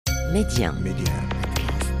ميديان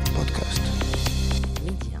بودكاست.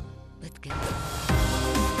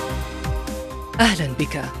 أهلا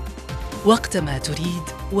بك. وقتما تريد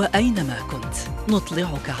وأينما كنت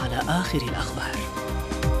نطلعك على آخر الأخبار.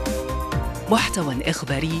 محتوى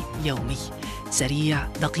إخباري يومي سريع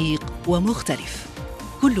دقيق ومختلف،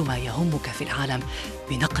 كل ما يهمك في العالم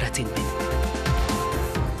بنقرة منه.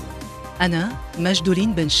 أنا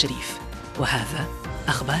مجدولين بن شريف، وهذا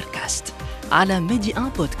أخبار كاست على ميديان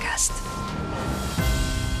بودكاست.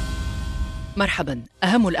 مرحبا.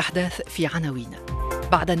 أهم الأحداث في عناوين.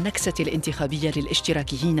 بعد النكسة الانتخابية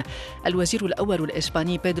للاشتراكيين، الوزير الأول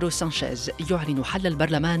الإسباني بيدرو سانشيز يعلن حل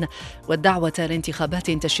البرلمان والدعوة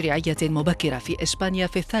لانتخابات تشريعية مبكرة في إسبانيا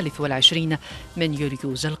في 23 من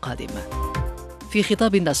يوليوز القادم. في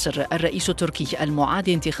خطاب النصر، الرئيس التركي المعاد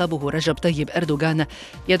انتخابه رجب طيب إردوغان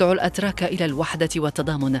يدعو الأتراك إلى الوحدة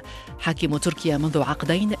والتضامن. حاكم تركيا منذ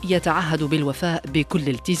عقدين يتعهد بالوفاء بكل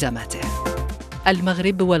التزاماته.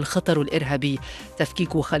 المغرب والخطر الإرهابي.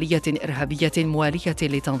 تفكيك خلية إرهابية موالية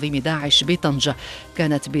لتنظيم داعش بطنجة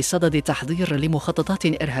كانت بصدد تحضير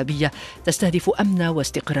لمخططات إرهابية تستهدف أمن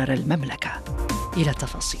واستقرار المملكة. إلى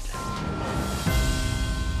التفاصيل.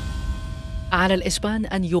 على الإسبان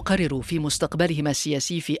أن يقرروا في مستقبلهم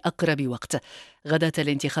السياسي في أقرب وقت. غداة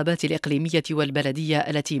الانتخابات الإقليمية والبلدية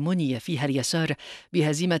التي مني فيها اليسار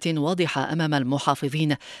بهزيمة واضحة أمام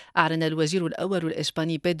المحافظين، أعلن الوزير الأول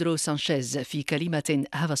الإسباني بيدرو سانشيز في كلمة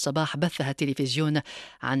هذا الصباح بثها التلفزيون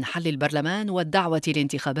عن حل البرلمان والدعوة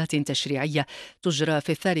لانتخابات تشريعية تجرى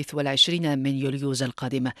في 23 من يوليوز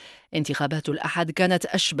القادم. انتخابات الأحد كانت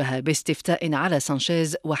أشبه باستفتاء على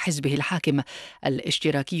سانشيز وحزبه الحاكم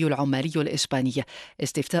الاشتراكي العمالي الإسباني،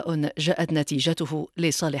 استفتاء جاءت نتيجته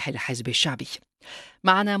لصالح الحزب الشعبي.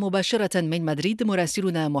 معنا مباشرة من مدريد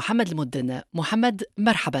مراسلنا محمد المدن. محمد،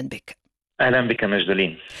 مرحبا بك. أهلا بك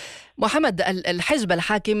مجدولين. محمد، الحزب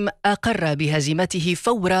الحاكم أقر بهزيمته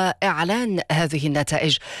فور إعلان هذه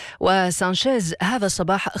النتائج، وسانشيز هذا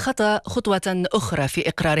الصباح خطى خطوة أخرى في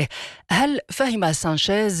إقراره. هل فهم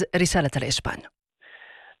سانشيز رسالة الإسبان؟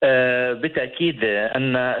 بالتأكيد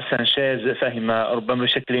أن سانشيز فهم ربما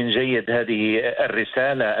بشكل جيد هذه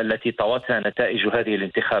الرسالة التي طوتها نتائج هذه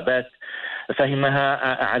الانتخابات، فهمها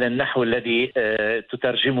على النحو الذي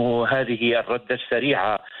تترجمه هذه الردة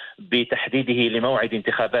السريعة بتحديده لموعد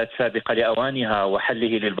انتخابات سابقة لأوانها وحله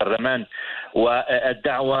للبرلمان،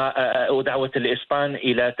 ودعوة الإسبان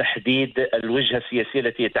إلى تحديد الوجهة السياسية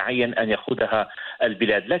التي يتعين أن يخوضها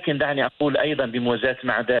البلاد. لكن دعني أقول أيضا بموازاة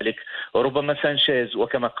مع ذلك، ربما سانشيز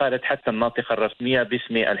وكما قالت حتى الناطقة الرسمية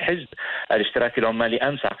باسم الحزب الاشتراكي العمالي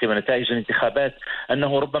أمس عقب نتائج الانتخابات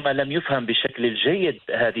أنه ربما لم يفهم بشكل الجيد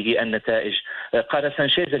هذه النتائج. قال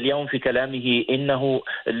سانشيز اليوم في كلامه إنه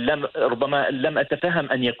ربما لم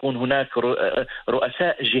أتفهم أن يكون هناك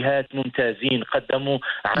رؤساء جهات ممتازين قدموا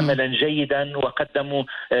عملا جيدا وقدموا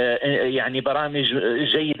يعني برامج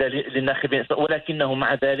جيدة للناخبين، ولكنهم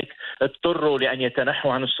مع ذلك اضطروا لأن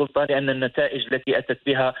يتنحوا عن السلطة لأن النتائج التي أتت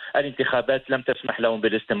بها الانتخابات لم تسمح لهم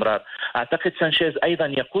بالاستمرار. أعتقد سانشيز أيضا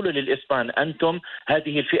يقول للإسبان أنتم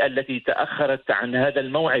هذه الفئة التي تأخرت عن هذا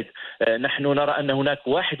الموعد، نحن نرى أن هناك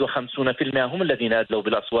 51% هم الذين أدلوا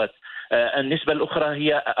بالأصوات، النسبة الأخرى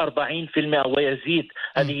هي 40% ويزيد.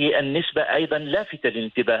 هذه النسبة أيضا لافتة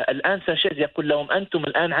للانتباه. الآن سانشيز يقول لهم أنتم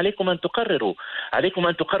الآن عليكم أن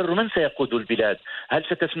تقرروا من سيقود البلاد. هل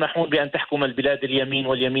ستسمحون بأن تحكم البلاد اليمين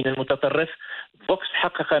واليمين المتطرف؟ فوكس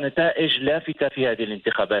حقق نتائج لافتة في هذه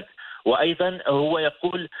الانتخابات. وأيضا هو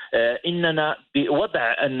يقول إننا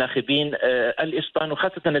بوضع الناخبين الإسبان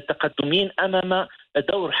وخاصة التقدمين أمام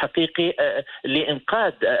دور حقيقي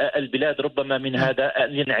لإنقاذ البلاد ربما من هذا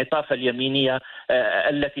الانعطاف اليمينية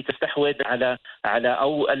التي تستحوذ على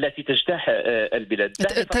أو التي تجتاح البلاد.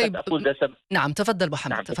 طيب نعم، تفضل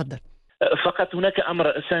محمد. نعم. تفضل. فقط هناك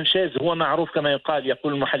أمر سانشيز هو معروف كما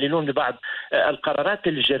يقول المحللون ببعض القرارات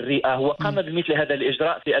الجريئة. هو قام بمثل هذا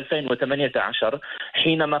الإجراء في 2018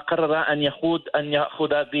 حينما قرر أن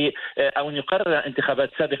يأخذ أو أن يقرر انتخابات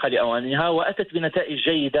سابقة لأوانها، وأتت بنتائج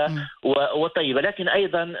جيدة وطيبة. لكن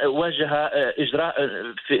أيضا واجه إجراء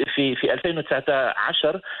في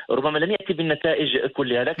 2019 ربما لم يأتي بالنتائج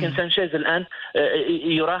كلها. لكن سانشيز الآن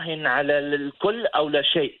يراهن على الكل أو لا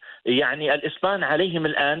شيء. يعني الإسبان عليهم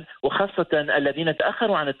الآن، وخاصة الذين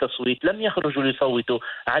تأخروا عن التصويت لم يخرجوا ليصوتوا،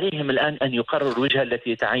 عليهم الآن أن يقرروا الوجهة التي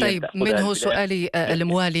يتعين. طيب، منه سؤالي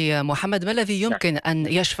الموالي محمد، ما الذي يمكن أن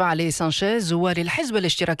يشفع لسانشيز وللحزب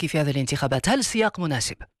الاشتراكي في هذه الانتخابات؟ هل السياق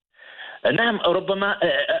مناسب؟ نعم، ربما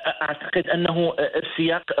أعتقد أنه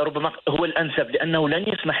السياق ربما هو الأنسب، لأنه لن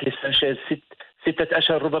يسمح لسانشيز 6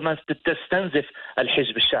 أشهر ربما تستنزف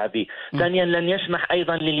الحزب الشعبي. ثانيا لن يسمح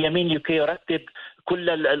أيضا لليمين لكي يرتب كل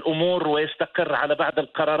الأمور ويستقر على بعض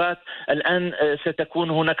القرارات. الآن ستكون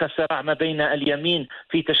هناك صراع ما بين اليمين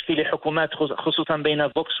في تشكيل حكومات، خصوصا بين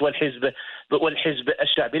فوكس والحزب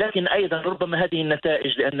الشعبي. لكن أيضا ربما هذه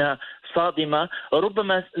النتائج لأنها صادمة،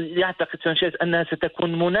 ربما يعتقد سانشيز أنها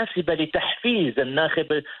ستكون مناسبة لتحفيز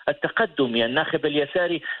الناخب التقدمي، الناخب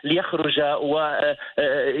اليساري، ليخرج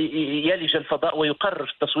ويلج الفضاء ويقرر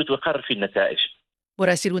في التصويت ويقرر في النتائج.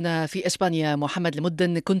 مراسلنا في إسبانيا محمد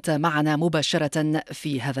المدن، كنت معنا مباشرة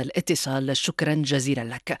في هذا الاتصال، شكرا جزيلا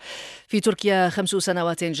لك. في تركيا 5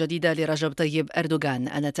 سنوات جديدة لرجب طيب إردوغان.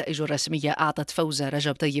 النتائج الرسمية أعطت فوز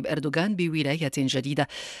رجب طيب إردوغان بولاية جديدة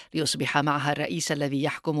ليصبح معها الرئيس الذي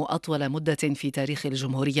يحكم أطول مدة في تاريخ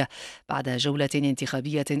الجمهورية بعد جولة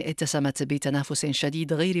انتخابية اتسمت بتنافس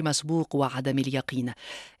شديد غير مسبوق وعدم اليقين.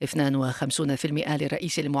 52%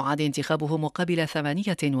 للرئيس المعاد انتخابه مقابل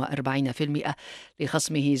 48%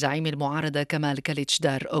 لخصمه زعيم المعارضة كمال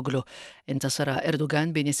كليتشدار. انتصر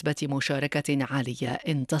إردوغان بنسبة مشاركة عالية،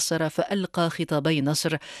 انتصر فألقى خطابي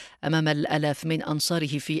النصر أمام الآلاف من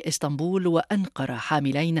أنصاره في إسطنبول وأنقرة،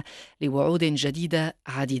 حاملين لوعود جديدة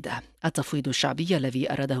عديدة. التفويض الشعبي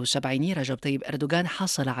الذي أراده السبعيني رجب طيب إردوغان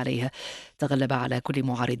حصل عليه، تغلب على كل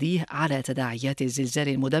معارضيه، على تداعيات الزلزال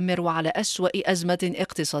المدمر وعلى أسوأ أزمة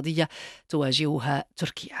اقتصادية تواجهها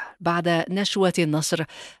تركيا. بعد نشوة النصر،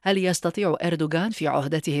 هل يستطيع إردوغان في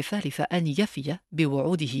عهدته الثالثة أن يفي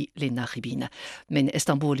بوعوده للناخبين؟ من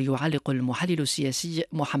إسطنبول يعلق المحلل السياسي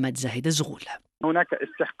محمد زاهد الزغول. هناك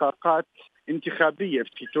استحقاقات انتخابية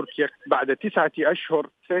في تركيا. بعد 9 أشهر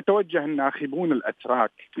سيتوجه الناخبون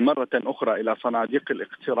الأتراك مرة أخرى إلى صناديق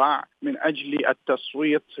الاقتراع من أجل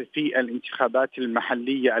التصويت في الانتخابات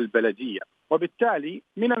المحلية البلدية، وبالتالي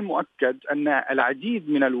من المؤكد أن العديد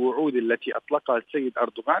من الوعود التي أطلقها السيد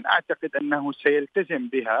أردوغان أعتقد أنه سيلتزم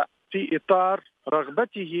بها في إطار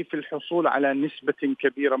رغبته في الحصول على نسبة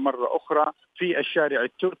كبيرة مرة أخرى في الشارع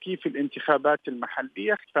التركي في الانتخابات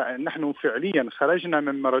المحلية. فنحن فعليا خرجنا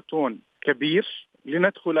من ماراثون كبير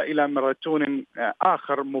لندخل إلى ماراثون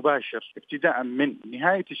آخر مباشر ابتداء من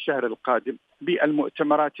نهاية الشهر القادم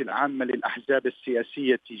بالمؤتمرات العامة للأحزاب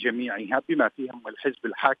السياسية جميعها بما فيهم الحزب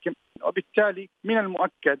الحاكم. وبالتالي من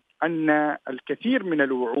المؤكد أن الكثير من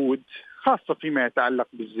الوعود، خاصة فيما يتعلق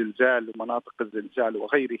بالزلزال ومناطق الزلزال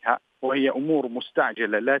وغيرها، وهي أمور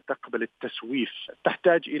مستعجلة لا تقبل التسويف،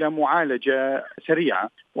 تحتاج إلى معالجة سريعة.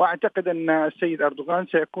 وأعتقد أن السيد أردوغان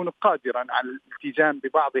سيكون قادرا على الالتزام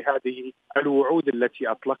ببعض هذه الوعود التي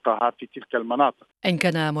أطلقها في تلك المناطق. إن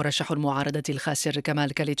كان مرشح المعارضة الخاسر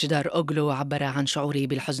كمال كليتشدار عبر عن شعوره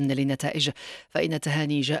بالحزن للنتائج، فإن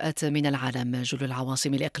التهاني جاءت من العالم. جل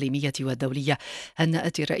العواصم الإقليمية والدولية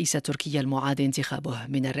هنأت الرئيس التركي المعاد انتخابه،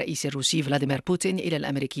 من الرئيس الروسي فلاديمير بوتين إلى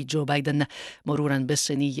الأمريكي جو بايدن مرورا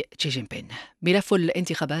بالصيني تشي جين بين. ملف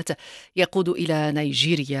الانتخابات يقود إلى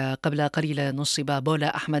نيجيريا. قبل قليل نصب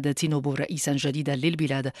بولا أحمد تينوبو رئيسا جديدا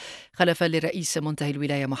للبلاد، خلفا للرئيس منتهي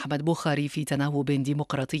الولاية محمد بوخاري في تناوب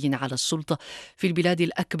ديمقراطي على السلطة في البلاد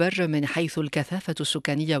الأكبر من حيث الكثافة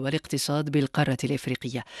السكانية والاقتصاد بالقارة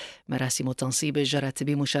الإفريقية. مراسم التنصيب جرت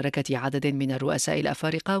بمشاركة عدد من الرؤساء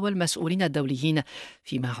الأفارقة والمسؤولين الدوليين،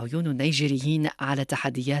 فيما عيون النيجيريين على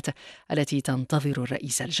التحديات التي تنتظر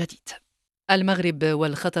الرئيس الجديد. المغرب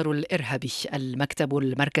والخطر الإرهابي. المكتب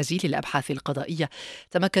المركزي للأبحاث القضائية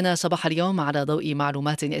تمكن صباح اليوم على ضوء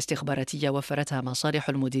معلومات استخباراتية وفرتها مصالح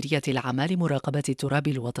المديرية العامة لمراقبة التراب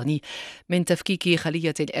الوطني من تفكيك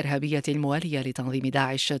خلية إرهابية موالية لتنظيم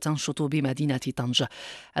داعش تنشط بمدينة طنجة.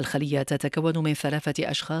 الخلية تتكون من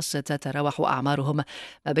 3 أشخاص تتراوح أعمارهم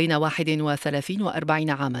ما بين 31 و40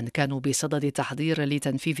 عاما، كانوا بصدد التحضير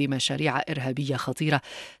لتنفيذ مشاريع إرهابية خطيرة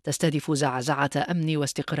تستهدف زعزعة أمن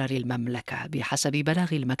واستقرار المملكة. بحسب بلاغ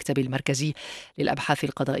المكتب المركزي للأبحاث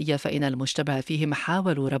القضائية، فإن المشتبه فيهم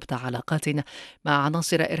حاولوا ربط علاقات مع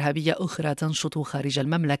عناصر إرهابية أخرى تنشط خارج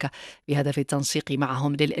المملكة بهدف التنسيق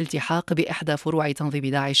معهم للالتحاق بإحدى فروع تنظيم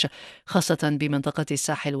داعش، خاصة بمنطقة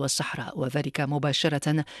الساحل والصحراء، وذلك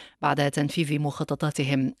مباشرة بعد تنفيذ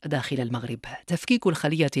مخططاتهم داخل المغرب. تفكيك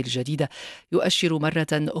الخلية الجديدة يؤشر مرة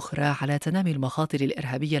أخرى على تنامي المخاطر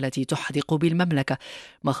الإرهابية التي تحدق بالمملكة،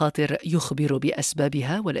 مخاطر يخبر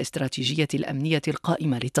بأسبابها والاستراتيجية الأمنية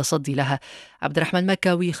القائمة للتصدي لها. عبد الرحمن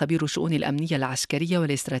مكاوي، خبير الشؤون الأمنية العسكرية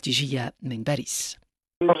والاستراتيجية من باريس.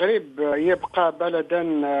 المغرب يبقى بلدا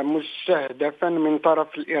مستهدفا من طرف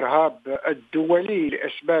الإرهاب الدولي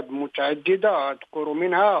لأسباب متعددة، أذكر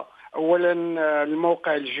منها أولا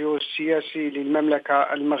الموقع الجيوسياسي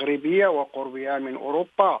للمملكة المغربية وقربها من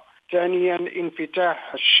أوروبا، ثانيا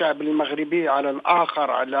انفتاح الشعب المغربي على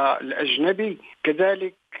الآخر، على الأجنبي،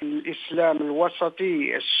 كذلك الإسلام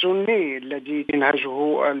الوسطي السني الذي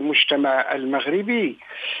ينهجه المجتمع المغربي،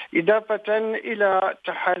 إضافة إلى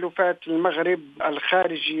تحالفات المغرب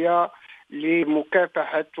الخارجية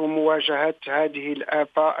لمكافحة ومواجهة هذه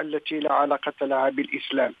الآفة التي لا علاقة لها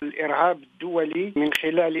بالإسلام. الإرهاب الدولي من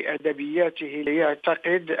خلال أدبياته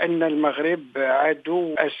يعتقد أن المغرب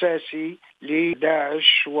عدو أساسي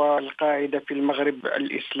لداعش والقاعدة في المغرب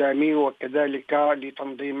الإسلامي وكذلك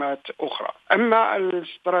لتنظيمات أخرى. أما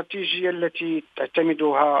الاستراتيجية التي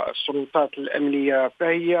تعتمدها السلطات الأمنية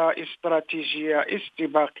فهي استراتيجية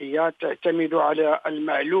استباقية تعتمد على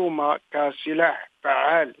المعلومة كسلاح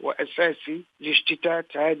فعال وأساسي لاجتثاث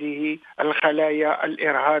هذه الخلايا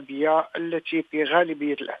الإرهابية التي في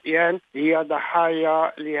غالبية الأحيان هي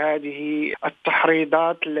ضحايا لهذه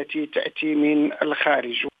التحريضات التي تأتي من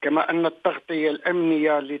الخارج. كما أن التغطية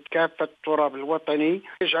الأمنية لكافة التراب الوطني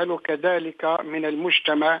يجعل كذلك من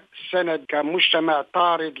المجتمع سند كمجتمع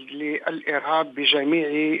طارد للإرهاب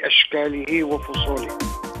بجميع أشكاله وفصوله.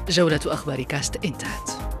 جولة أخبار كاست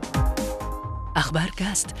انتهت. أخبار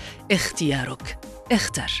كاست، اختيارك،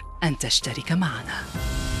 اختر أن تشترك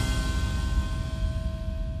معنا.